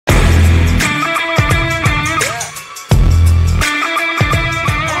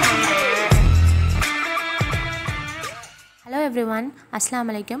Everyone, அஸ்ஸலாமு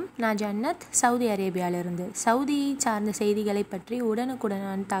அலைக்கும். நான் ஜன்னத், சவுதி அரேபியாவிலிருந்து. சவுதி சார்ந்த செய்திகளை பற்றி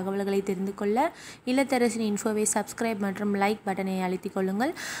உடனுக்குடனான தகவல்களை தெரிந்து கொள்ள இல்லத்தரசின் இன்ஃபோவை சப்ஸ்கிரைப் மற்றும் லைக் பட்டனை அழுத்திக்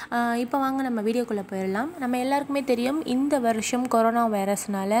கொள்ளுங்கள். இப்போ வாங்க நம்ம வீடியோக்குள்ளே போயிடலாம். நம்ம எல்லாருக்குமே தெரியும், இந்த வருஷம் கொரோனா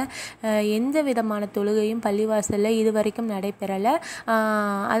வைரஸ்னால் எந்த விதமான தொழுகையும் பள்ளிவாசலில் இது வரைக்கும் நடைபெறலை.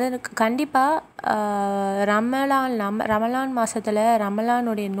 அதற்கு கண்டிப்பாக ரமலான் மாதத்தில்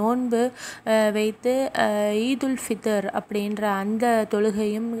ரமலானுடைய நோன்பு வைத்து ஈதுல் ஃபித்ர் அப்படின்ற அந்த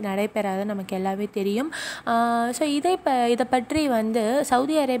தொழுகையும் நடைபெறாத நமக்கு எல்லாமே தெரியும். ஸோ இதை பற்றி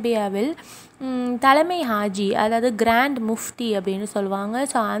சவுதி அரேபியாவில் தலைமை ஹாஜி, அதாவது கிராண்ட் முஃப்தி அப்படின்னு சொல்லுவாங்க.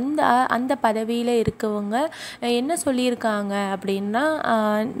 ஸோ அந்த பதவியில் இருக்கவங்க என்ன சொல்லியிருக்காங்க அப்படின்னா,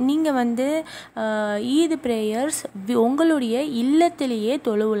 நீங்கள் ஈது ப்ரேயர்ஸ் உங்களுடைய இல்லத்திலேயே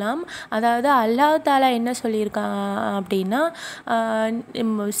தொழுவலாம். அதாவது அல்லாஹ் தாலா என்ன சொல்லியிருக்காங்க அப்படின்னா,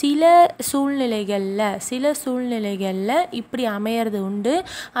 சில சூழ்நிலைகளில் இப்படி அமையிறது உண்டு.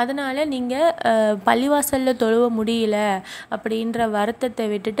 அதனால் நீங்கள் பள்ளிவாசலில் தொழுவ முடியல அப்படின்ற வருத்தத்தை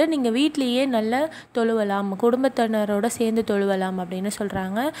விட்டுட்டு நீங்கள் வீட்லேயே நல்ல தொழுவலாம், குடும்பத்தினரோடு சேர்ந்து தொழுவலாம் அப்படின்னு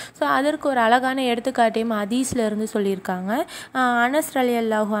சொல்கிறாங்க. ஸோ அதற்கு ஒரு அழகான எடுத்துக்காட்டையும் ஹதீஸில் இருந்து சொல்லியிருக்காங்க. அனஸ்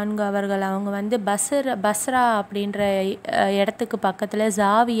ரலியல்லாஹு அன்ஹு அவர்கள் அவங்க பஸ்ரா அப்படின்ற இடத்துக்கு பக்கத்தில்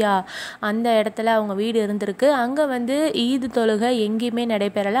ஜாவியா அந்த இடத்துல அவங்க வீடு இருந்திருக்கு. அங்கே ஈது தொழுகை எங்கேயுமே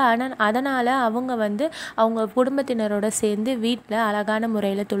நடைபெறலை. ஆனால் அதனால் அவங்க குடும்பத்தினரோட சேர்ந்து வீட்டில் அழகான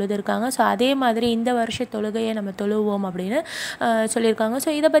முறையில் தொழுதுருக்காங்க. ஸோ அதே மாதிரி இந்த வருஷ தொழுகையை நம்ம தொழுவோம் அப்படின்னு சொல்லியிருக்காங்க.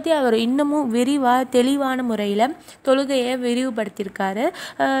 ஸோ இதை பற்றி அவர் இன்னமும் தெளிவான முறையில் தொழுகையை விரிவுபடுத்தியிருக்காரு.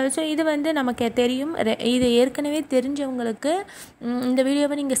 ஸோ இது நமக்கு தெரியும். இது ஏற்கனவே தெரிஞ்சவங்களுக்கு இந்த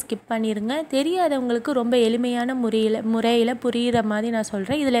வீடியோவை நீங்கள் ஸ்கிப் பண்ணிடுங்க. தெரியாதவங்களுக்கு ரொம்ப எளிமையான முறையில் புரிகிற மாதிரி நான்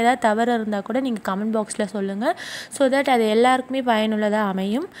சொல்கிறேன். இதில் ஏதாவது தவறு இருந்தால் கூட நீங்கள் கமெண்ட் பாக்ஸில் சொல்லுங்கள். ஸோ தட் அது எல்லாருக்குமே பயனுள்ளதாக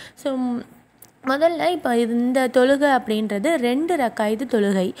அமையும். ஸோ முதல்ல இப்போ இந்த தொழுகை அப்படின்றது 2 ரக்காயத்து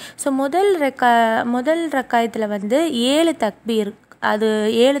தொழுகை. ஸோ முதல் ரக்காயத்தில் 7 தக்பீர், அது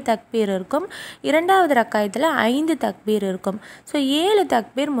 7 தக்பீர் இருக்கும். இரண்டாவது ரக்காயத்தில் 5 தக்பீர் இருக்கும். ஸோ 7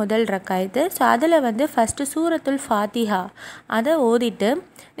 தக்பீர் முதல் ரக்காயத்து. ஸோ அதில் ஃபஸ்ட்டு சூரத்துல் ஃபாத்திஹா அதை ஓதிட்டு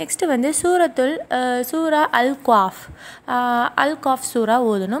நெக்ஸ்ட்டு சூரா அல் காஃப் சூரா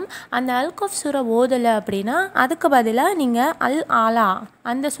ஓதணும். அந்த அல் காஃப் சூரா ஓதலை அப்படின்னா அதுக்கு பதிலாக நீங்கள் அல் ஆலா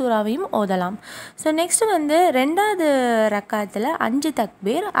அந்த சூறாவையும் ஓதலாம். ஸோ நெக்ஸ்ட்டு ரெண்டாவது ரக்காயத்தில் 5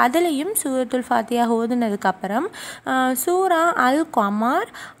 தக்பீர், அதுலேயும் சூரத்துல் ஃபாத்திஹா ஓதுனதுக்கப்புறம் சூரா அல் கமார்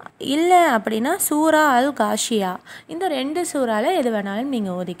இல்லை அப்படின்னா சூரா அல் காஷியா, இந்த 2 சூறாவில் எது வேணாலும்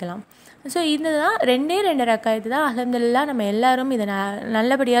நீங்கள் ஓதிக்கலாம். ஸோ இதுதான் 2 ரக்காயத்து தான். அல்ஹம்துலில்லாஹ் நம்ம எல்லாரும் இதை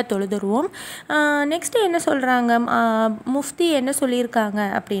நல்லபடியாக தொழுதுருவோம். நெக்ஸ்ட்டு என்ன சொல்கிறாங்க, முஃப்தி என்ன சொல்லியிருக்காங்க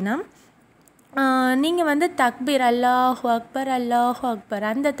அப்படின்னா, நீங்கள் தக்பீர் அல்லாஹு அக்பர்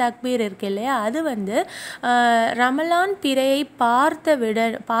அந்த தக்பீர் இருக்கு இல்லையா, அது ரமலான் பிறையை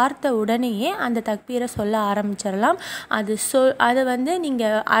பார்த்த உடனேயே அந்த தக்பீரை சொல்ல ஆரம்பிச்சிடலாம். அது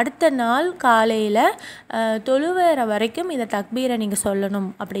நீங்கள் அடுத்த நாள் காலையில் தொழுவேற வரைக்கும் இந்த தக்பீரை நீங்கள் சொல்லணும்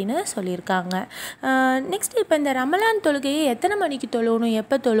அப்படின்னு சொல்லியிருக்காங்க. நெக்ஸ்ட் இப்போ இந்த ரமலான் தொழுகையை எத்தனை மணிக்கு தொழுவணும்,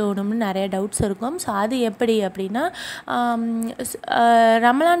 எப்போ தொழுவணும்னு நிறைய டவுட்ஸ் இருக்கும். ஸோ அது எப்படி அப்படின்னா,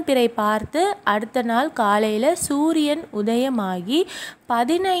 ரமலான் பிறை பார்த்து அடுத்த நாள் காலையில் சூரியன் உதயமாகி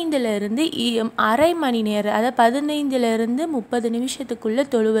 15லிருந்து அரை மணி நேரம், அதாவது 15லிருந்து 30 நிமிஷத்துக்குள்ளே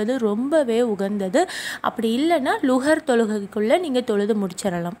தொழுவது ரொம்பவே உகந்தது. அப்படி இல்லைன்னா லுஹர் தொழுகைக்குள்ளே நீங்கள் தொழுது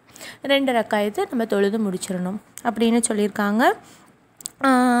முடிச்சிடலாம். 2 ரக்காயத்தை நம்ம தொழுது முடிச்சிடணும் அப்படின்னு சொல்லியிருக்காங்க.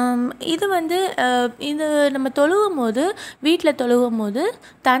 இது இது நம்ம வீட்டில் தொழுகும் போது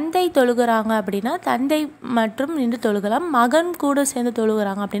தந்தை தொழுகிறாங்க அப்படின்னா தந்தை மற்றும் நின்று தொழுகலாம். மகன் கூட சேர்ந்து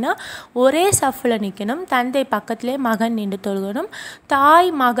தொழுகிறாங்க அப்படின்னா ஒரே சஃப்பில் நிற்கணும். தந்தை பக்கத்திலே மகன் நின்று தொழுகணும்.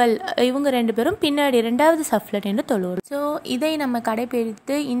 தாய் மகள் இவங்க 2 பேரும் பின்னாடி 2வது சஃப்பில் நின்று தொழுகணும். ஸோ இதை நம்ம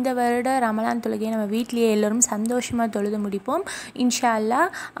கடைபிடித்து இந்த வருட ரமலான் தொழுகையை நம்ம வீட்டிலேயே எல்லோரும் சந்தோஷமாக தொழுது முடிப்போம் இன்ஷா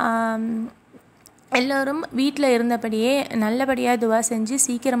அல்லாஹ். எல்லோரும் வீட்டில் இருந்தபடியே நல்லபடியாக துவா செஞ்சு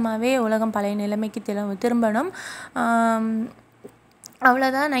சீக்கிரமாகவே உலகம் பழைய நிலைமைக்கு திரும்பணும்.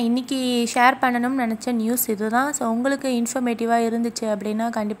 அவ்வளோதான் நான் இன்றைக்கி ஷேர் பண்ணணும்னு நினச்ச நியூஸ் இதுதான். ஸோ உங்களுக்கு இன்ஃபர்மேட்டிவாக இருந்துச்சு அப்படின்னா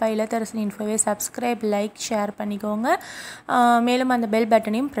கண்டிப்பாக இல்லத்தரசன் இன்ஃபோவை சப்ஸ்கிரைப், லைக், ஷேர் பண்ணிக்கோங்க. மேலும் அந்த பெல்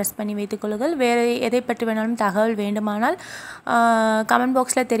பட்டனையும் ப்ரெஸ் பண்ணி வைத்துக்கொள்ளுங்கள். வேறு எதை பற்றி வேணாலும் தகவல் வேண்டுமானால் கமெண்ட்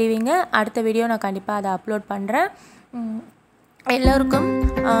பாக்ஸில் தெரிவிங்க. அடுத்த வீடியோ நான் கண்டிப்பாக அதை அப்லோட் பண்ணுறேன். எல்லோருக்கும்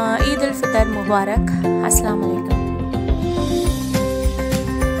ஈதுல் ஃபித்ர் முபாரக். அஸ்ஸலாமு அலைக்கும்.